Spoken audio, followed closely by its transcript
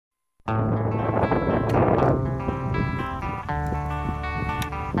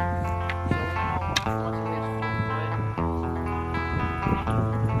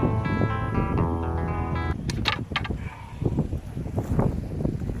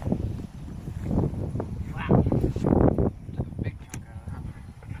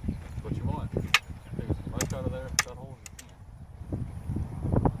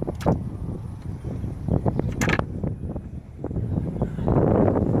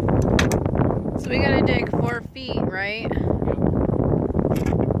So we gotta dig 4 feet, right?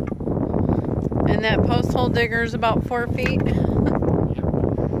 And that post hole digger is about 4 feet? Okay.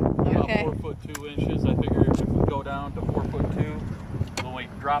 Okay. 4 foot 2 inches. I figure if we go down to 4 foot 2, when we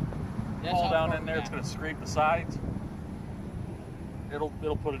drop the hole down in there, it's going to scrape the sides. It'll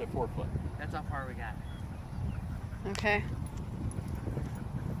put it at 4 foot. That's how far we got. Okay.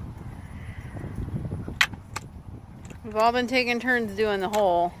 We've all been taking turns doing the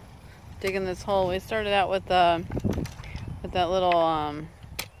hole, digging this hole. We started out with that little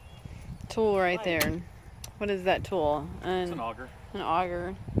tool right there. What is that tool? It's an auger. An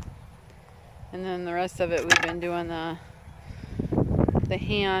auger. And then the rest of it we've been doing the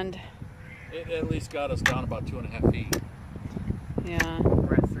hand. It at least got us down about 2.5 feet. Yeah.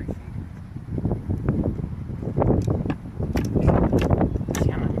 We're at 3 feet.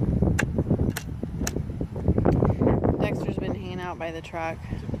 Dexter's been hanging out by the truck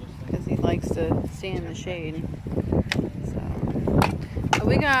because he likes to stay in the shade. So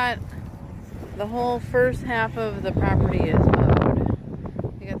we got the whole first half of the property is mowed.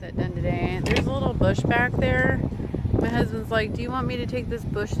 We got that done today. There's a little bush back there. My husband's like, do you want me to take this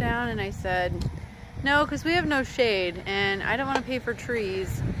bush down? And I said, no, because we have no shade and I don't want to pay for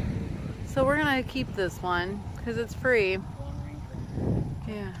trees. So we're going to keep this one because it's free.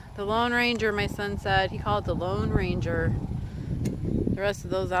 Yeah, the Lone Ranger, my son said. He called it the Lone Ranger. The rest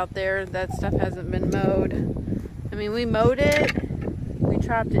of those out there, that stuff hasn't been mowed. I mean, we mowed it. We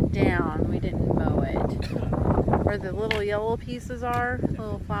chopped it down. We didn't mow it. Where the little yellow pieces are,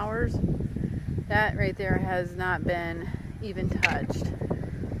 little flowers, that right there has not been even touched.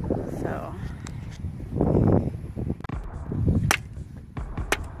 So.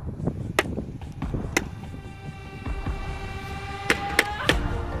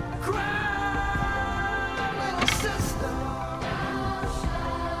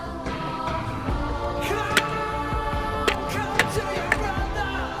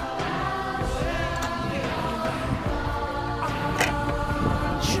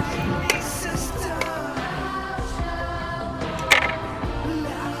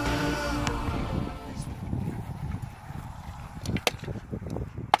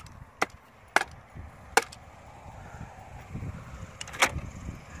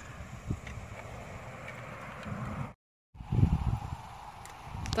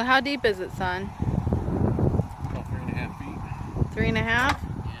 So how deep is it, son? About 3.5 feet. 3.5? Yeah.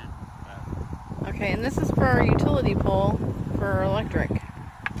 Okay, and this is for our utility pole for our electric.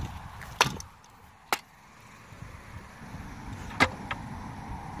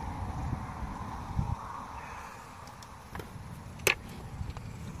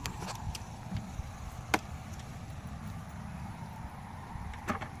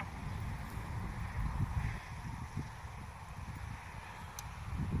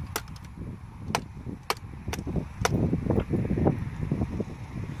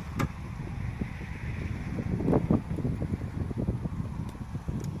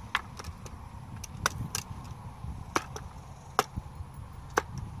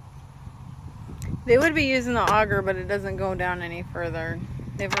 They would be using the auger, but it doesn't go down any further.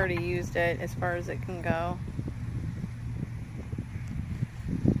 They've already used it as far as it can go.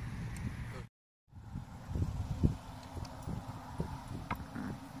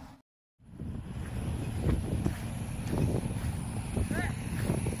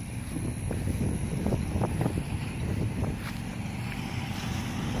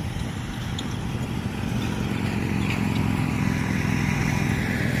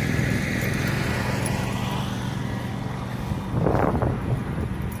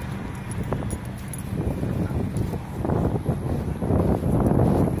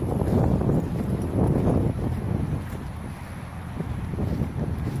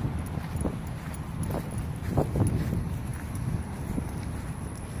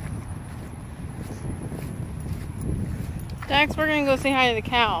 Dax, we're gonna go say hi to the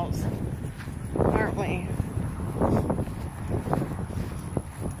cows, aren't we?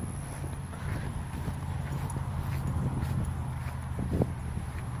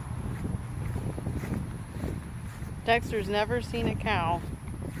 Dexter's never seen a cow.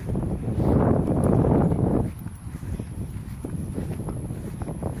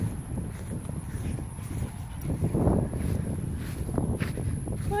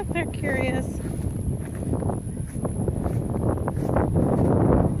 Look, they're curious.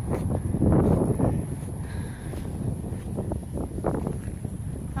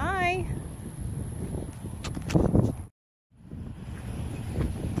 Hi.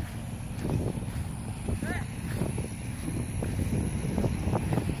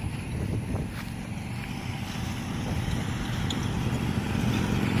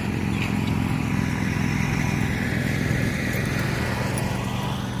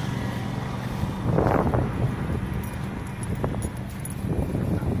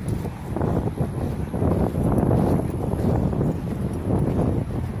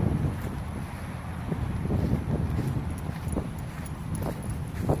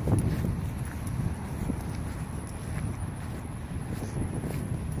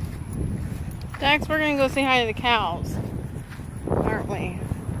 Next, we're gonna go say hi to the cows, aren't we?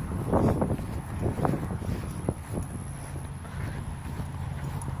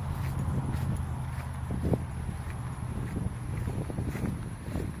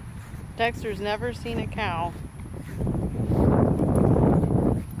 Dexter's never seen a cow.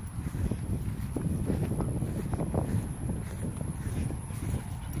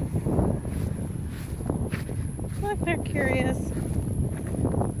 Look, they're curious.